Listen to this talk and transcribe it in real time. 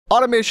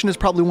Automation is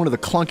probably one of the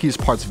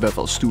clunkiest parts of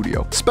FL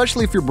Studio,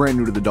 especially if you're brand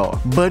new to the DAW.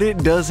 But it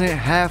doesn't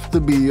have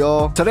to be,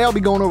 y'all. Today I'll be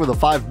going over the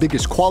 5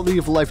 biggest quality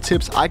of life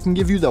tips I can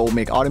give you that will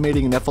make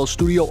automating in FL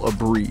Studio a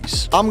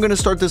breeze. I'm gonna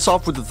start this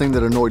off with the thing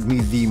that annoyed me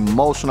the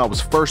most when I was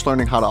first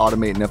learning how to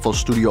automate in FL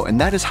Studio, and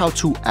that is how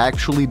to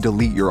actually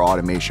delete your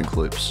automation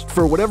clips.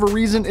 For whatever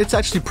reason, it's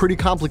actually pretty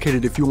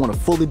complicated if you want to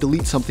fully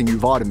delete something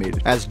you've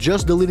automated, as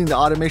just deleting the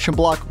automation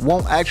block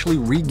won't actually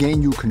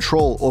regain you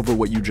control over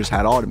what you just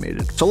had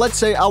automated. So let's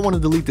say I want to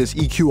delete this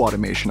EQ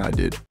automation I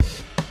did.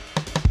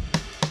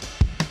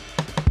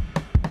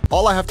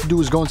 All I have to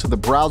do is go into the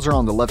browser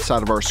on the left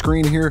side of our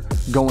screen here,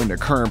 go into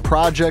current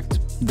project,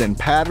 then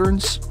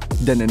patterns,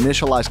 then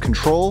initialize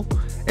control,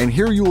 and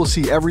here you will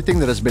see everything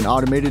that has been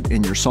automated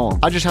in your song.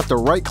 I just have to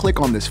right click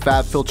on this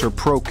FabFilter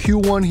Pro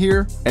Q1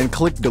 here and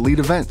click delete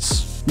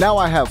events. Now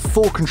I have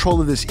full control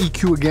of this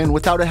EQ again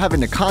without it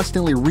having to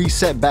constantly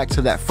reset back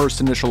to that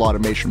first initial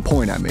automation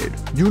point I made.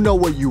 You know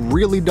what you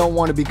really don't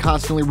want to be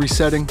constantly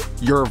resetting?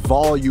 Your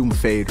volume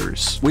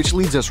faders. Which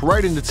leads us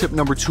right into tip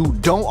number 2,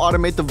 don't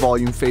automate the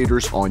volume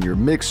faders on your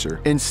mixer.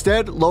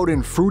 Instead, load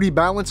in Fruity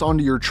Balance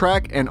onto your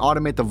track and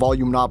automate the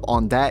volume knob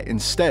on that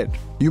instead.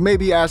 You may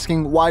be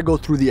asking, why go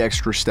through the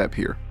extra step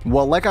here?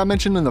 Well, like I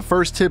mentioned in the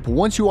first tip,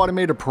 once you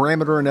automate a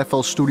parameter in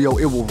FL Studio,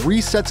 it will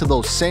reset to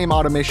those same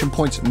automation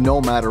points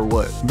no matter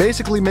what,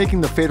 basically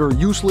making the fader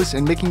useless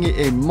and making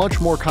it a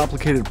much more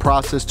complicated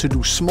process to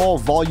do small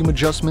volume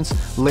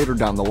adjustments later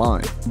down the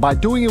line. By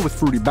doing it with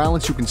Fruity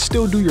Balance, you can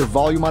still do your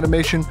volume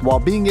automation while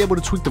being able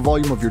to tweak the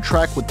volume of your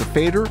track with the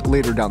fader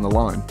later down the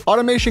line.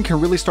 Automation can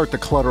really start to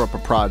clutter up a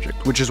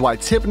project, which is why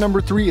tip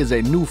number 3 is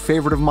a new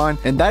favorite of mine,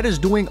 and that is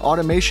doing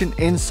automation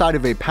inside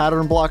of a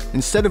pattern block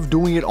instead of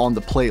doing it on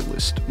the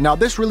playlist. Now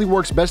this really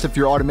works best if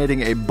you're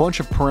automating a bunch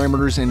of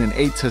parameters in an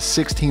 8 to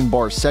 16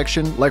 bar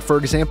section, like for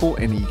example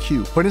an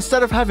EQ. But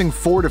instead of having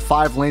 4 to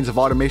 5 lanes of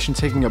automation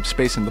taking up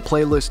space in the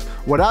playlist,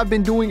 what I've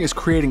been doing is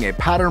creating a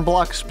pattern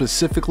block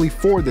specifically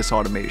for this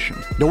automation.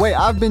 The way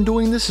I've been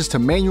doing this is to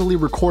manually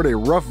record a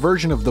rough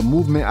version of the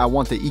movement I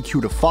want the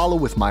EQ to follow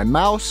with my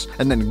mouse,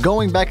 and then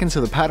going back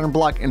into the pattern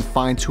block and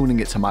fine-tuning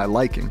it to my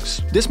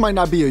likings. This might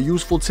not be a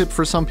useful tip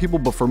for some people,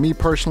 but for me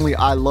personally,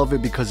 I love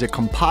it because it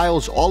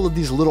compiles all of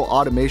these little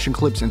automation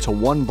clips into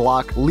one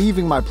block,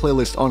 leaving my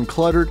playlist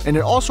uncluttered, and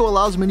it also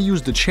allows me to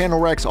use the channel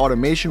racks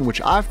automation,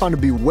 which I find to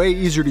be way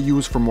easier to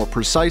use for more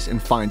precise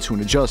and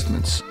fine-tuned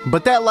adjustments.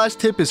 But that last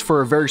tip is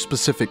for a very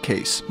specific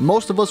case.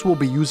 Most of us will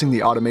be using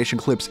the automation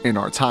clips in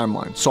our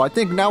timeline, so I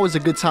think now is a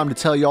good time to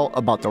tell y'all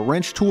about the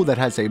wrench tool that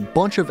has a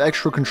bunch of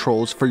extra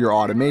controls for your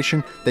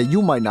automation that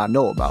you might not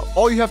know about.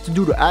 All you have to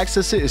do to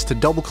access it is to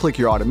double click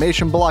your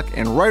automation block,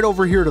 and right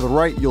over here to the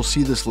right you'll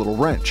see this little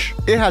wrench.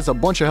 It has a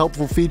bunch of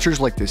helpful features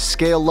like this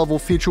scale level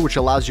feature, which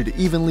allows you to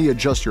evenly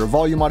adjust your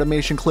volume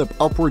automation clip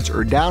upwards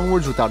or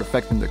downwards without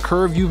affecting the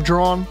curve you've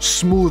drawn.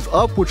 Smooth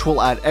up, which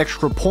will add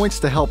extra points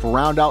to help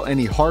round out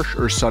any harsh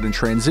or sudden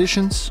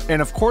transitions.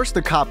 And of course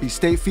the copy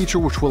state feature,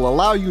 which will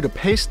allow you to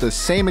paste the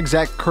same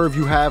exact curve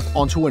you have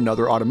onto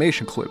another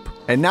automation clip.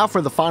 And now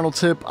for the final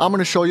tip, I'm going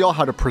to show y'all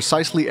how to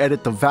precisely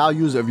edit the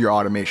values of your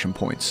automation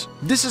points.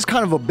 This is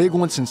kind of a big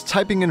one since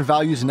typing in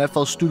values in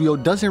FL Studio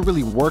doesn't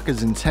really work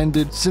as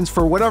intended, since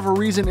for whatever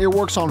reason it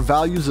works on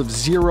values of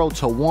 0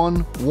 to 1,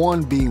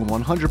 1 being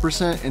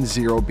 100% and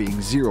 0 being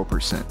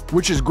 0%,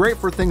 which is great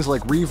for things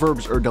like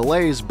reverbs or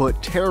delays,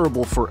 but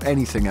terrible for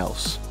anything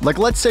else. Like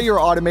let's say you're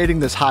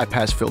automating this high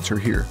pass filter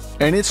here,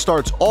 and it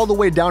starts all the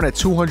way down at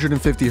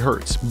 250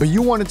 Hz, but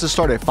you want it to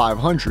start at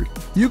 500.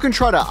 You can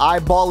try to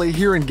eyeball it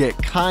here and get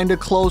kinda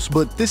close,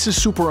 but this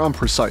is super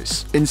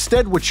imprecise.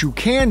 Instead, what you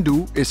can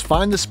do is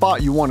find the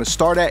spot you want to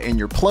start at in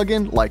your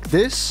plugin, like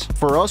this.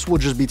 For us, we'll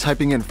just be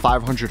typing in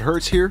 500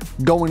 Hz here,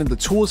 go into the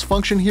tools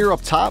function here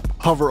up top,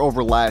 hover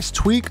over last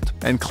tweaked,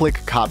 and click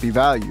copy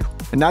value.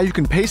 And now you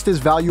can paste this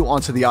value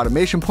onto the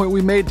automation point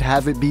we made to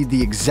have it be the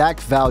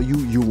exact value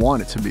you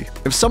want it to be.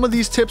 If some of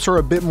these tips are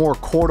a bit more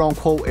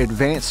quote-unquote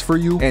advanced for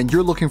you and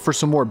you're looking for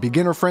some more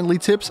beginner-friendly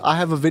tips, I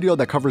have a video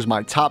that covers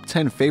my top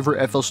 10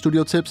 favorite FL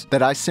Studio tips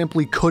that I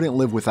simply couldn't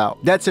live without.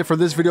 That's it for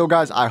this video,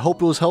 guys. I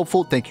hope it was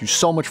helpful. Thank you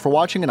so much for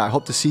watching, and I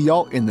hope to see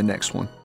y'all in the next one.